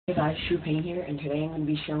Hey guys, Shoepane here, and today I'm going to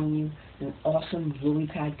be showing you an awesome lily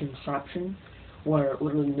pad construction where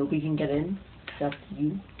literally nobody can get in except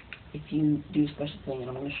you if you do a special thing, and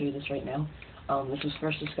I'm going to show you this right now. This was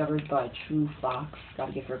first discovered by True Fox,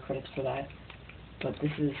 gotta give her critics for that, but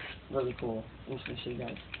this is really cool. I'm just going to show you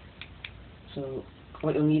guys. So,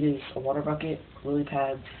 what you'll need is a water bucket, lily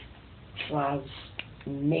pads, slabs,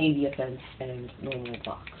 maybe a fence, and normal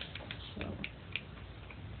blocks. So,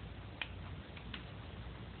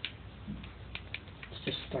 let's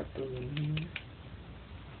just start building here.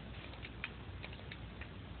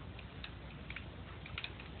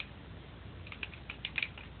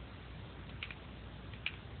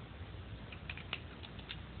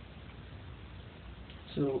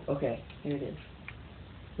 So, okay, here it is.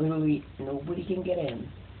 Literally, nobody can get in.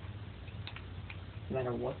 No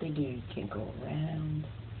matter what they do, you can't go around,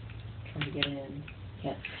 try to get in,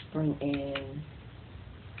 can't sprint in.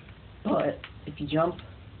 But, if you jump,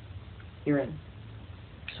 you're in.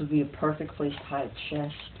 This would be a perfect place to hide a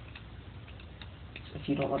chest, if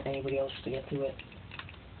you don't want anybody else to get to it.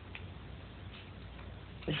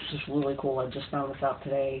 This is just really cool. I just found this out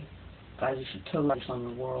today. Guys, you should totally do this on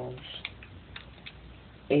your worlds.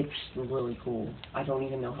 It's really cool. I don't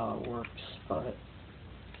even know how it works, but...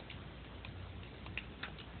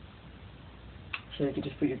 So you could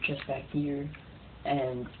just put your chest back here,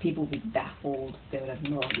 and people would be baffled. They would have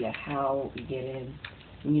no idea how you get in.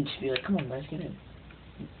 And you'd just be like, come on guys, get in.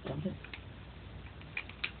 Jump in.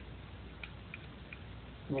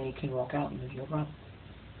 And then you can walk out and there's no problem.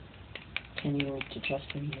 Can't even reach the chest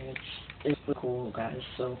from here. It's really cool, guys.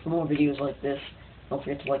 So for more videos like this, don't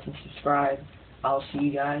forget to like and subscribe. I'll see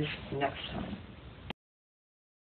you guys next time.